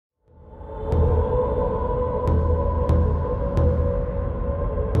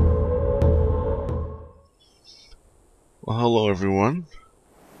Well, hello everyone.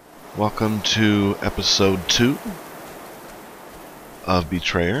 Welcome to episode 2 of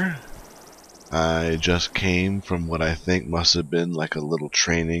Betrayer. I just came from what I think must have been like a little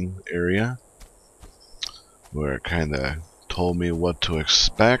training area where it kinda told me what to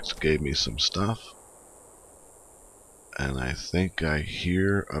expect, gave me some stuff. And I think I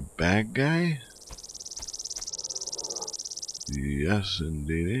hear a bad guy? Yes,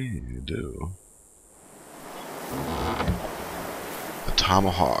 indeed, you do. A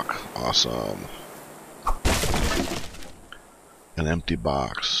tomahawk. Awesome. An empty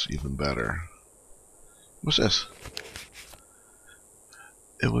box. Even better. What's this?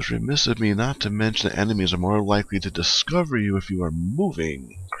 It was remiss of me not to mention that enemies are more likely to discover you if you are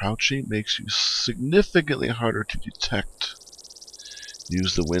moving. Crouching makes you significantly harder to detect.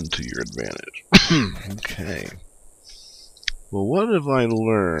 Use the wind to your advantage. Okay. Well, what have I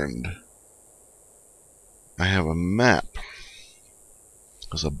learned? I have a map.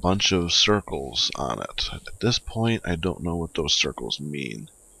 There's a bunch of circles on it. At this point, I don't know what those circles mean.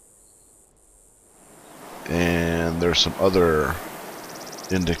 And there's some other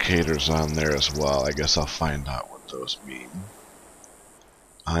indicators on there as well. I guess I'll find out what those mean.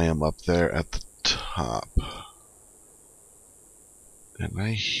 I am up there at the top. And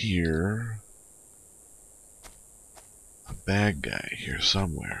I hear a bad guy here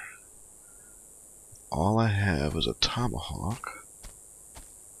somewhere. All I have is a tomahawk.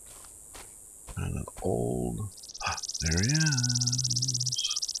 And an old... there he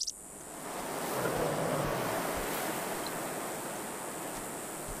is.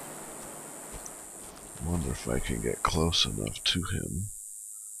 Wonder if I can get close enough to him.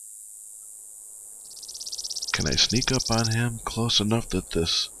 Can I sneak up on him close enough that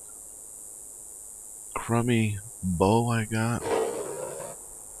this crummy bow I got?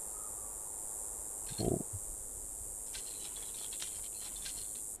 Oh.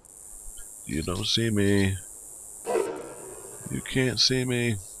 You don't see me. You can't see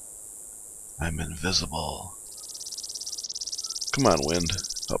me. I'm invisible. Come on, wind.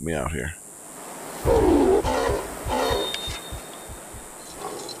 Help me out here.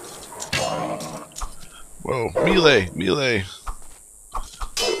 Whoa, melee, melee.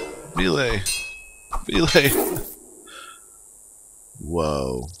 Melee. Melee.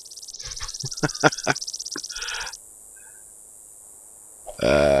 Whoa.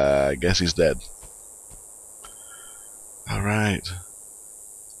 I guess he's dead. Alright.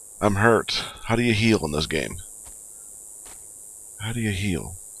 I'm hurt. How do you heal in this game? How do you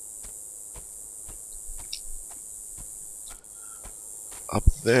heal? Up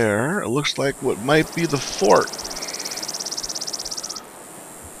there, it looks like what might be the fort.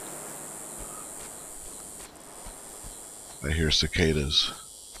 I hear cicadas.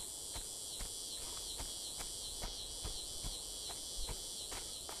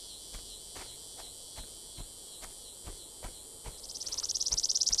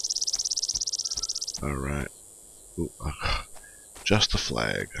 Alright. Just a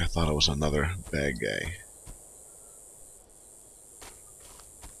flag. I thought it was another bad guy.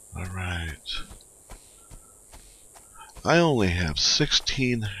 Alright. I only have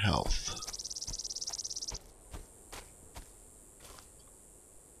 16 health.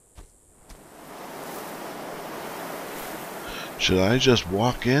 Should I just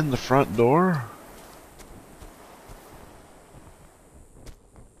walk in the front door?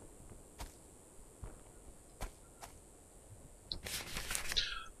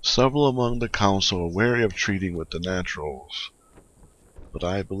 Several among the council are wary of treating with the naturals, but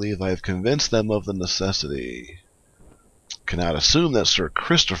I believe I have convinced them of the necessity. Cannot assume that Sir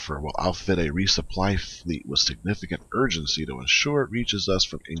Christopher will outfit a resupply fleet with significant urgency to ensure it reaches us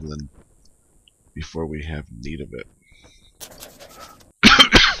from England before we have need of it.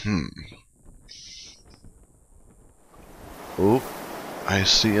 Oh, I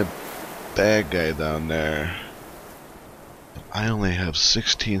see a bad guy down there. I only have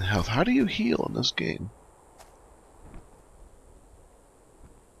 16 health. How do you heal in this game?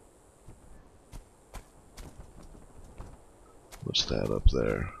 What's that up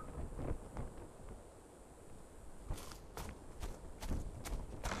there?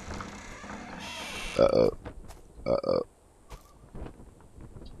 Uh-oh. Uh-oh.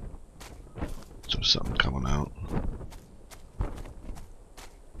 Is there something coming out?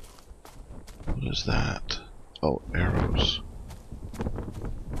 What is that? Oh, arrows.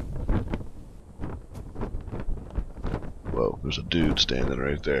 Whoa, there's a dude standing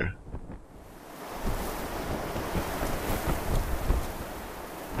right there.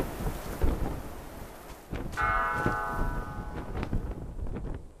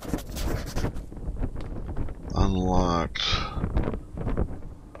 Unlocked.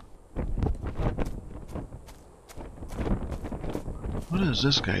 What is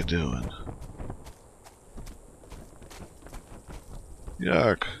this guy doing?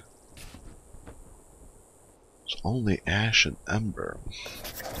 Yuck. It's only ash and ember.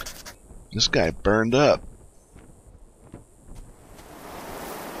 This guy burned up.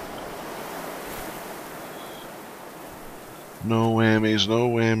 No whammies, no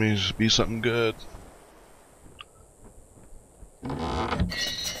whammies. Be something good.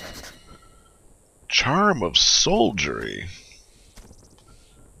 Charm of soldiery.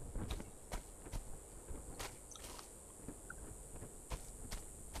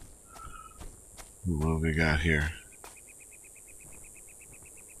 What have we got here?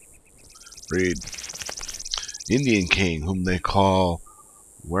 Read. Indian king, whom they call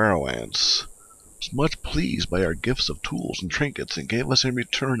Werowance, was much pleased by our gifts of tools and trinkets, and gave us in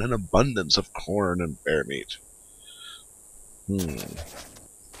return an abundance of corn and bear meat.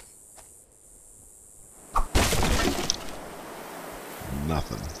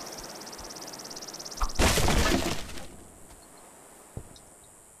 Nothing.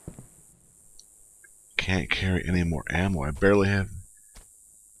 Can't carry any more ammo. I barely have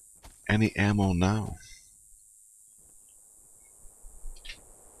any ammo now.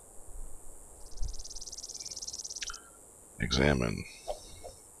 Examine.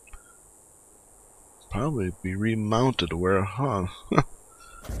 Probably be remounted where it hung.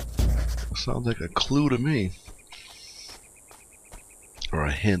 Sounds like a clue to me. Or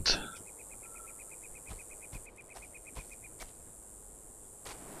a hint.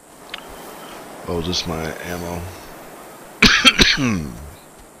 Oh, is this my ammo?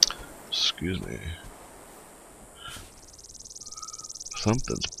 Excuse me.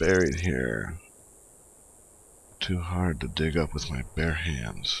 Something's buried here. Too hard to dig up with my bare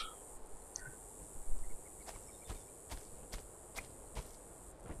hands.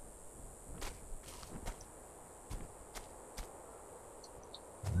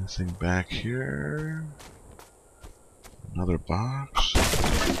 Anything back here? Another box?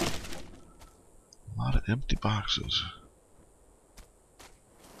 A lot of empty boxes.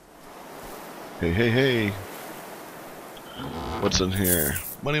 Hey, hey, hey! What's in here?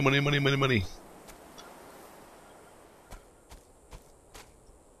 Money, money, money, money, money!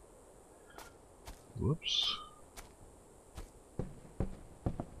 Whoops.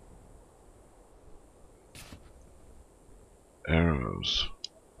 Arrows.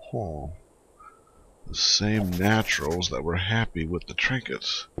 Oh. The same naturals that were happy with the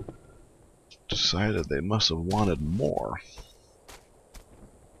trinkets decided they must have wanted more.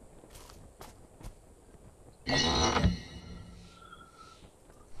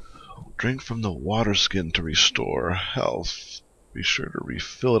 Drink from the water skin to restore health. Be sure to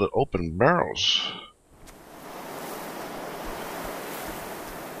refill it at open barrels.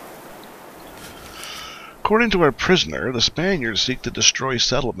 According to our prisoner, the Spaniards seek to destroy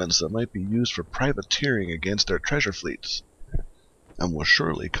settlements that might be used for privateering against their treasure fleets, and will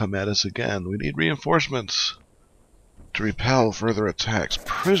surely come at us again. We need reinforcements to repel further attacks.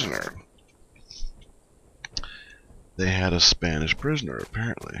 Prisoner. They had a Spanish prisoner,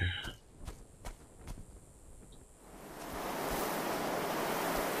 apparently.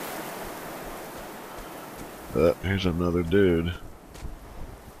 Here's another dude.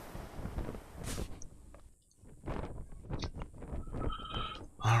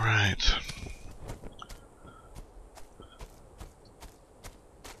 Alright.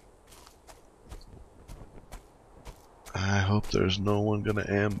 I hope there's no one gonna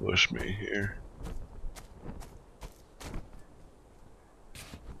ambush me here.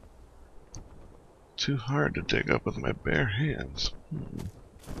 Too hard to dig up with my bare hands.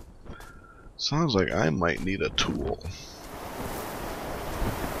 Sounds like I might need a tool.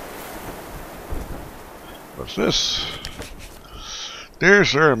 What's this? Dear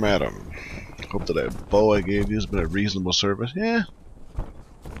sir, madam, hope that that bow I gave you has been a reasonable service. Yeah.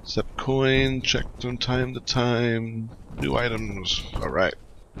 Accept coin, checked from time to time. New items. Alright.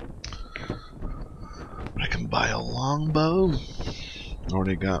 I can buy a longbow.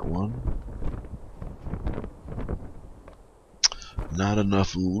 Already got one. Not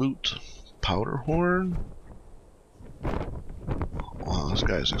enough loot. Powder horn? Wow, this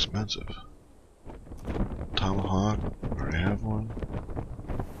guy's expensive. Tomahawk. Already have one.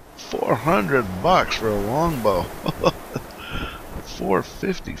 $400 for a longbow.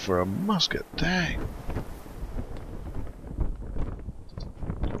 $450 for a musket. Dang.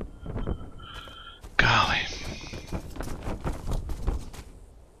 Golly.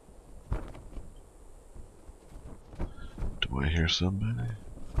 Do I hear somebody?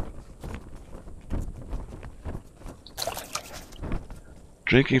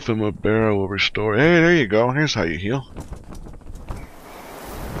 Drinking from a barrel will restore. Hey, there you go. Here's how you heal.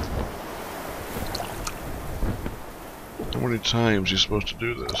 How many times are you supposed to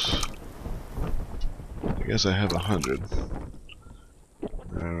do this? I guess I have 100.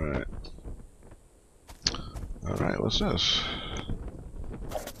 Alright. Alright, what's this?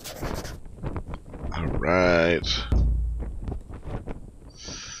 Alright.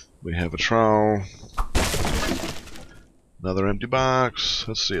 We have a trowel. Another empty box.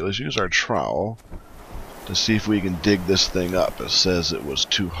 Let's see, let's use our trowel to see if we can dig this thing up. It says it was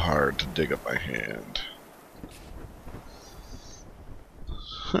too hard to dig up by hand.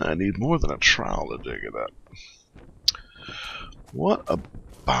 I need more than a trowel to dig it up. What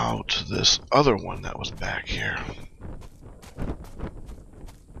about this other one that was back here?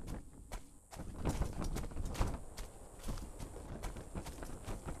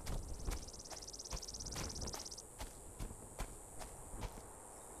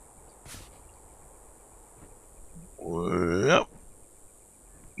 Yep.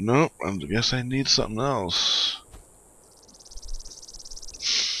 Nope, I guess I need something else.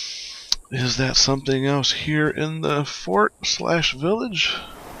 Is that something else here in the fort / village?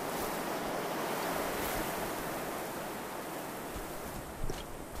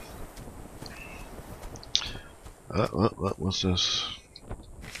 What's this?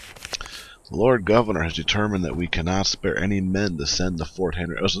 The Lord Governor has determined that we cannot spare any men to send to Fort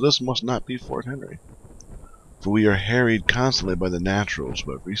Henry. Oh, so this must not be Fort Henry. For we are harried constantly by the Naturals,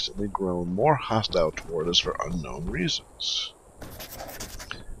 who have recently grown more hostile toward us for unknown reasons.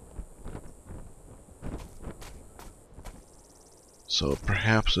 So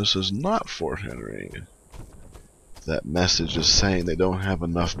perhaps this is not Fort Henry. That message is saying they don't have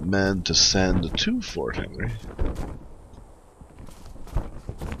enough men to send to Fort Henry.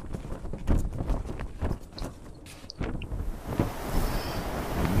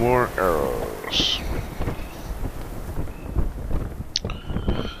 More arrows.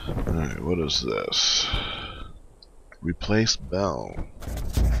 Alright, what is this? Replace bell.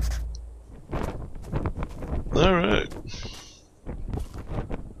 Alright.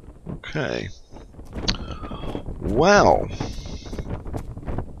 Okay. Well,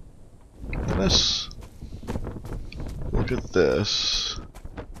 let's look at this.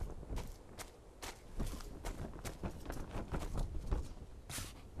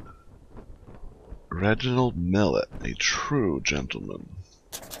 Reginald Millet, a true gentleman.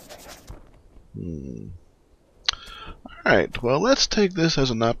 Alright, well, let's take this as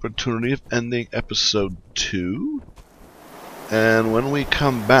an opportunity of ending episode 2. And when we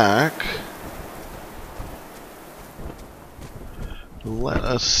come back, let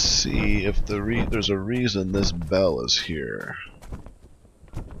us see if there's a reason this bell is here.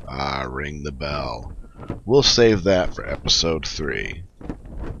 Ah, ring the bell. We'll save that for episode 3.